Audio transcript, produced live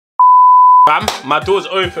Fam, my door's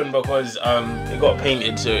open because it got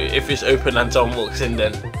painted, so if it's open and someone walks in,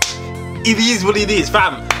 then it is what it is,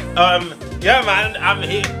 fam. Yeah man, I'm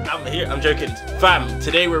here, I'm joking. Fam,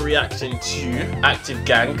 today we're reacting to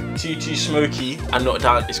Activegxng, 2Smokeyy, and Not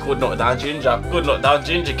Down, it's called Not Down Ginger. Called Not Down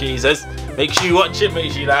Ginger, geezers. Make sure you watch it,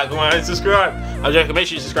 make sure you like, comment, and subscribe. I'm joking, make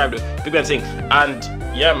sure you subscribe to Big Man Thing. And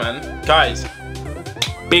yeah man, guys,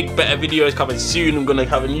 big better videos coming soon. I'm gonna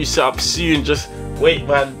have a new setup soon, just wait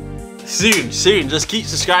man. Soon, just keep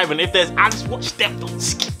subscribing. If there's ads, watch them, don't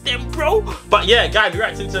skip them, bro. But yeah, guys, we're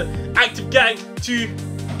reacting to Activegxng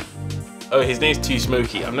oh, his name's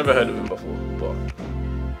 2Smokeyy. I've never heard of him before, but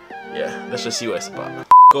yeah, let's just see what it's about.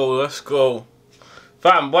 Let's go.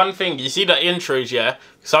 Fam, one thing, you see the intros, yeah?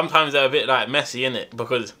 Sometimes they're a bit like messy, innit?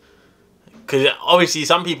 Because obviously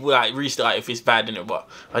some people like restart if it's bad, innit? But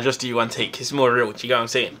I just do one take, it's more real, do you get what I'm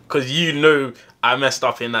saying? Because you know I messed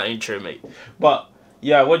up in that intro, mate. But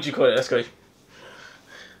yeah, what do you call it? Let's go.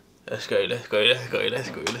 Let's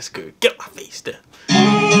go. Get my face there.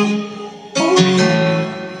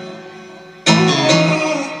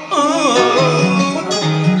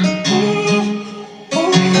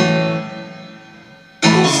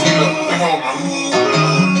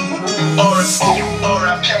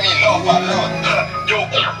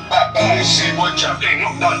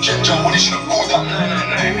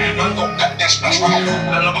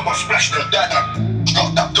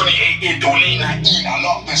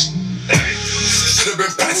 Should've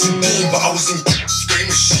been practicing Dean, but I was in spray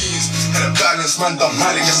machines. Had a balance, man, done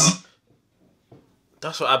my legacy.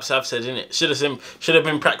 That's what Absav said, innit? Should have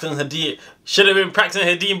been practicing Hadeen. Should have been practicing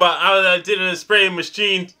Hadeen, but I did a spraying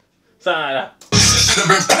machine. Something like that. Should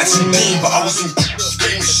have been practicing Dean, but I was in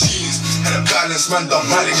spray machines. Had a balance, man, done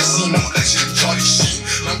my legacy. No election, Charlie Sheen.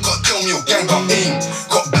 Man, can't tell me your gang got aim.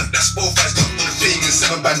 Got back, that's both eyes, got on the vegan.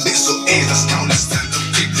 7 bandits, so A's, that's countless. Time to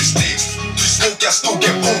take this stage. 2Smokeyy, I still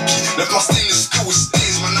get pokey. Left my stainless steel with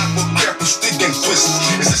stains, man, I got careful, stick and twist.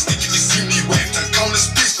 It's a stick if you see me wave. And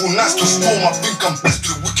countless peaceful nights to storm. I think I'm blessed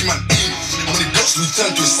with a wicked man aim. And when the blocks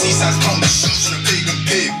return to a seaside, count the shoes on a pagan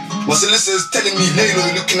pave. My solicitor is telling me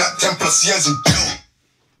Lalo, you're looking at 10+ years in jail.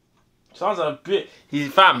 Sounds a bit, he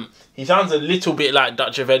sounds a little bit like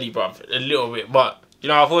Dutchavelli, bruv. A little bit, but you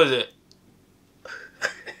know, what is it?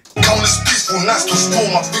 Countless peaceful nights to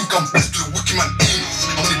storm. I think I'm blessed with a wicked man aim.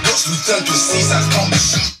 How many blocks we turn to a seaside? Count the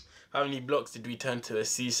shoes. How many blocks did we turn to a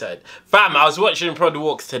seaside? Fam, I was watching Prod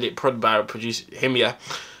Walks today, Prod by producer him, yeah.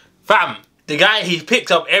 Fam, the guy, he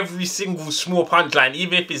picks up every single small punchline,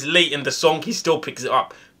 even if it's late in the song, he still picks it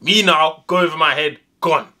up. Me now, go over my head,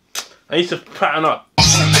 gone. I used to pattern up.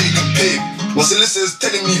 My solicitor is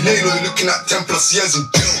telling me Lalo, you're looking at 10+ years in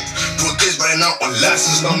jail. Broad days riding out on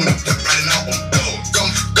license, now I'm riding out on bail.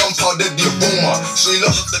 Gunpowder, the aroma. So you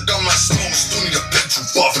love the gun, my smell. Still need a petrol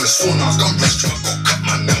bar for the sauna. Gun rest, I got cut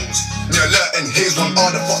my nails. Near alert and haze, one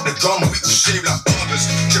harder, fuck the drama. We will shave like barbers.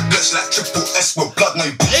 Triplets like triple S with blood, now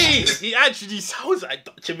you hey, he actually sounds like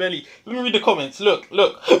Dutchavelli. Let me read the comments. Look.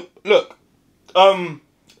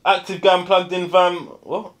 Activegxng plugged in, fam.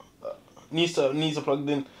 What? Needs to plugged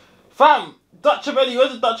in. Fam, Dutchavelli,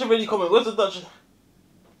 where's the Dutchavelli comment? Where's the Dutch?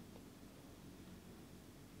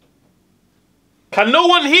 Can no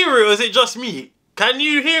one hear it, or is it just me? Can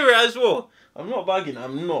you hear it as well? I'm not bugging.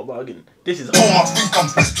 This is I think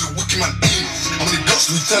I'm blessed with a wicked man aim. How many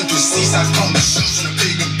blocks we turn to a seaside? Count the shoes on a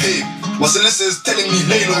pagan pave. My solicitor is telling me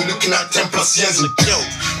Lalo, you're looking at 10+ years in jail.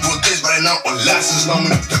 Broad days riding out on license, now I'm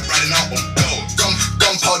riding out on bail.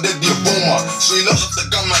 Gunpowder, the aroma. So you love the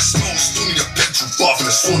gun, my smell. Still need a petrol bar for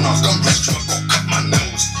the sauna. Gun rest, I got cut my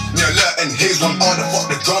nails. Near alert and haze, one harder,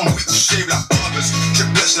 fuck the drama. We will shave like barbers.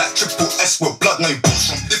 Triplets like triple S with blood, now you both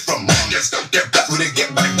from different markets. Get back when they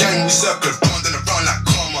get back, gang. We circle round and around like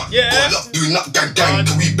karma. Yeah. Got love, do not gang.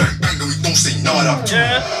 Till we bang and we don't say nada.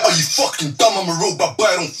 Yeah. Are you fucking dumb? I'm a robot, but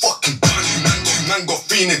I don't fucking bang. You man got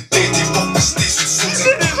feeling dead. They fuck the states with sons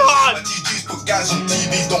and this is hard. My DJs put guys on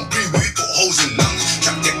TV, don't breathe, we put holes in lungs.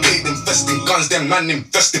 Trap get paid, invest in guns, them man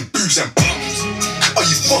invest in booze and bums. Are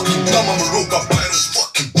you fucking dumb? I'm a robot, but I don't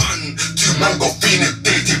fucking bang. Two man got feeling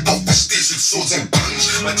dead. They fuck the states with swords and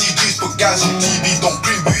guns. My DJs put guys on TV, don't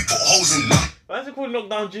breathe, we put holes in lungs. Why is it called Knock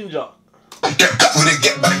Down Ginger? Get back when they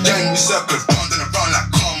get back, gang. We circle round and around like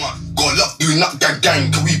karma. Got love, do not gang.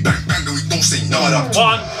 Can we bang and we don't say nada.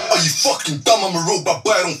 Are you fucking dumb? I'm a robot,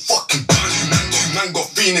 but I don't fucking bang. You man got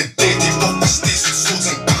feeling dead. They fuck the states with swords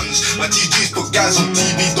and guns. My DJs put guys on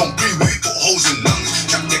TV, don't breathe, we put holes in lungs.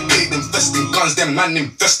 Trap get paid, invest in guns, them man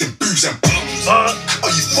invest in booze and bums.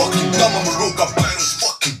 Are you fucking dumb? I'm a robot, but I don't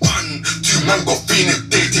fucking bang. Two man got feeling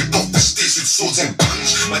dead. They fuck the states with swords and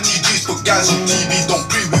guns. My DJs put guys on TV, don't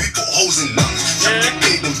breathe, we put holes in lungs. Trap get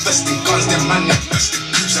paid, infesting guns, them man infesting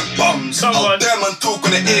boobs and bums. Come on. Out there man talk on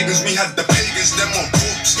the Gxng, we had the pagans, them on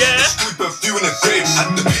ropes. Yeah. Squid a few in the grave, had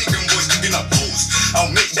the pagan boys cooking up posts. I'll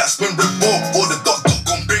make that spin revolve, or the dot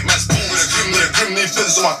gon' break man's bone. With a grim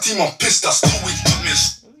Nathans on my team, I'm pissed, I still with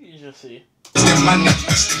goodness. What did you just see? Them man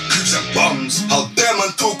infesting boobs and bums. How dare man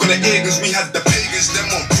talk on the Gxng, we had the pagans, them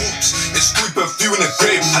on ropes. Squid a few in the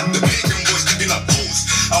grave, had the pagan boys cooking up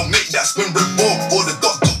posts. I'll make that spin revolve, or the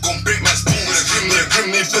dot gon' break man's bone. With a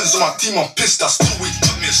grim Nathans on my team, I'm pissed, I still with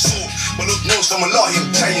goodness. So, my look knows from a lot him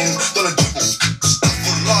trying, done a dribble.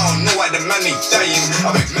 I know why the man ain't dying.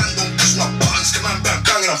 I make man don't push my buttons, come on, bang,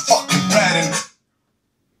 bang, and I'm fucking riding.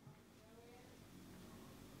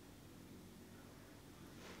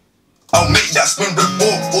 I'll make that spin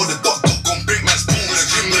revolve, or the dot gon' break man's bone. With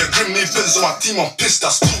a grim Nathans on my team, I'm pissed,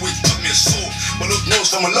 I still with goodness. So, my look knows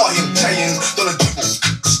from a lot him trying, done a dribble.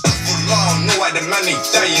 I know why the man ain't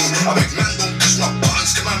dying. I make man don't push my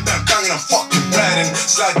buttons, come on, bang, bang, and I'm fucking riding.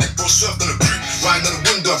 Slide dick, bro, surfed on the group, wind on the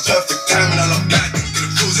window, perfect timing, I love gliding.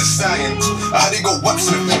 Science. I had to go wax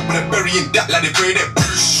in the foot, but they're burying that like they bury that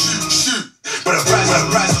shoot. But I rise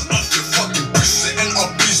up off your fucking bruises, the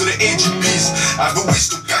NRBs or the AGBs. I've always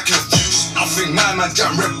still back in the fuse. I think my man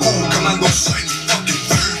jam Red Bull, commando sign you fucking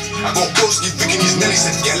through. I got broski thinking these Nelly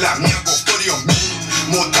said get like me, I got body on me.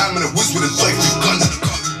 More time in the woods with a toy, few guns in the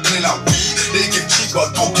car, and they like weed. They give cheap,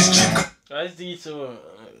 but talk is cheap. Why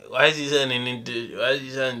is he turning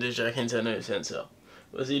this track into no sensor?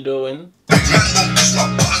 What's he doing? Man don't push my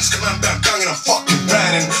buttons, come on, bang, bang, and I'm fucking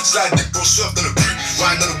riding. Slide dick, bro, surfed on the brick,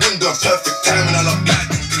 wind on the window, perfect timing, I love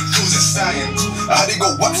gliding, till it feels in science. I had to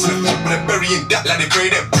go wax in the foot, but they're burying that like they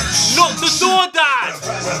bury that bruise. Knock the door down!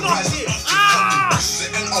 Knock it! Ah!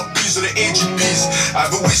 The NRBs or the AGBs,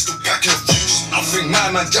 I've always still back in the fuse. I think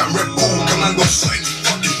my man jam Red Bull, commando sign you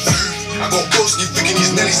fucking through. I got broski thinking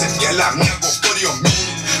these Nelly said get like me, I got body on me.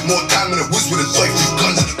 More time in the woods with a toy, few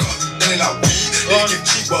guns in the car, and they like weed. They give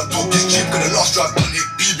cheap, but talk is cheap, cause the last drop done hit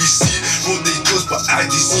BBC. Road they close, but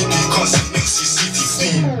IDCP can't see me CCTV.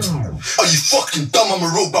 Are you fucking dumb? I'm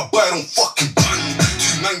a robot, but I don't fucking run.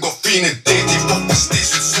 Two man got free in a day, they fuck the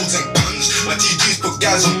states with swords and guns. My TGs put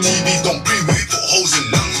guys on TV, don't breathe, we put holes in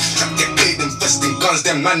lungs. Trap get paid, invest in guns,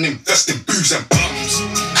 them man invest in boobs and bums.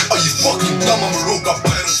 Are you fucking dumb? I'm a robot,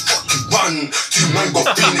 but I don't fucking run. Two man got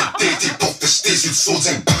free in a day, they fuck the states with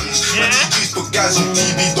swords and guns. My TGs put guys on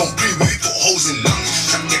TV, don't breathe, we put holes in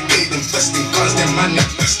lungs. Trap get paid, invest in guns, them man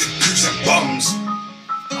invest in boobs and bums.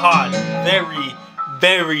 Hard. Very,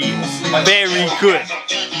 very, very good.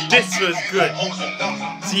 This was good.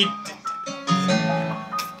 See,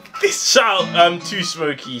 this shout out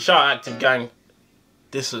 2Smokeyy, shout out Activegxng.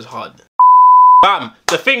 This was hard. Bam!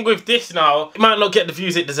 The thing with this now, it might not get the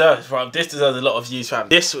views it deserves, bro. This deserves a lot of views, fam.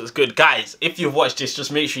 This was good. Guys, if you've watched this,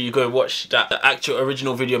 just make sure you go watch that actual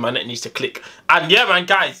original video, man. It needs to click. And yeah, man,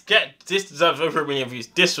 guys, this deserves over 1 million views.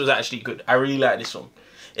 This was actually good. I really like this song.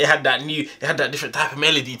 It had that different type of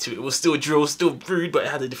melody to it. It was still drill, still rude, but it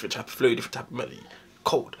had a different type of flow, different type of melody.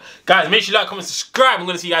 Cold. Guys, make sure you like, comment, subscribe. I'm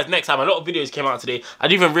going to see you guys next time. A lot of videos came out today. I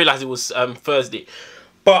didn't even realise it was Thursday.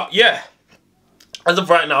 But yeah, as of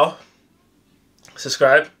right now,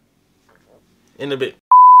 subscribe in a bit.